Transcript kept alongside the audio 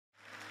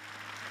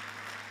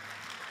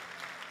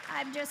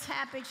I'm just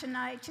happy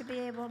tonight to be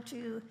able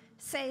to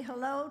say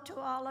hello to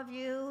all of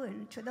you,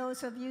 and to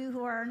those of you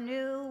who are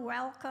new,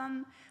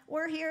 welcome.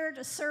 We're here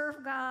to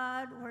serve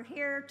God. We're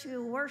here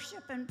to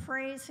worship and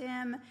praise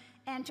Him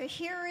and to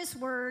hear His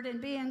word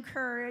and be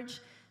encouraged,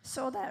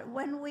 so that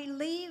when we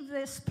leave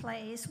this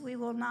place, we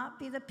will not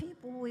be the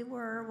people we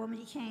were when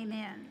we came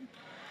in.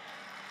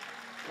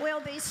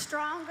 We'll be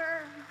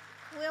stronger.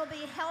 We'll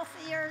be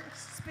healthier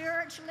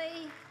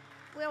spiritually.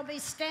 We'll be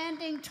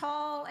standing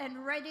tall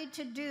and ready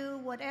to do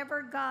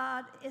whatever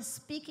God is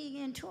speaking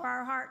into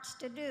our hearts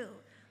to do.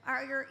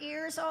 Are your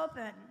ears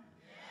open?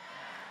 Yes.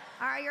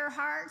 Are your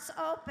hearts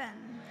open?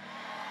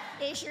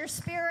 Yes. Is your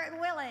spirit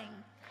willing?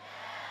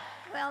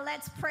 Yes. Well,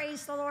 let's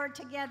praise the Lord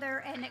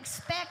together and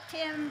expect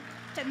Him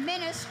to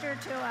minister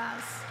to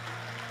us.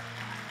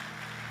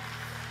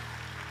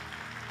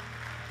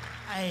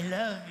 I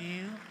love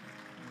you.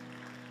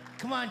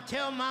 Come on,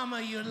 tell Mama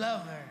you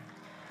love her.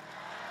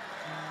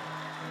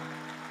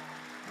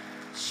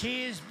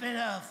 She has been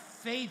a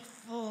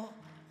faithful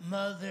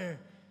mother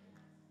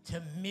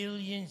to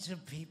millions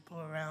of people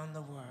around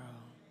the world.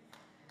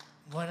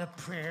 What a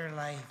prayer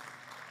life.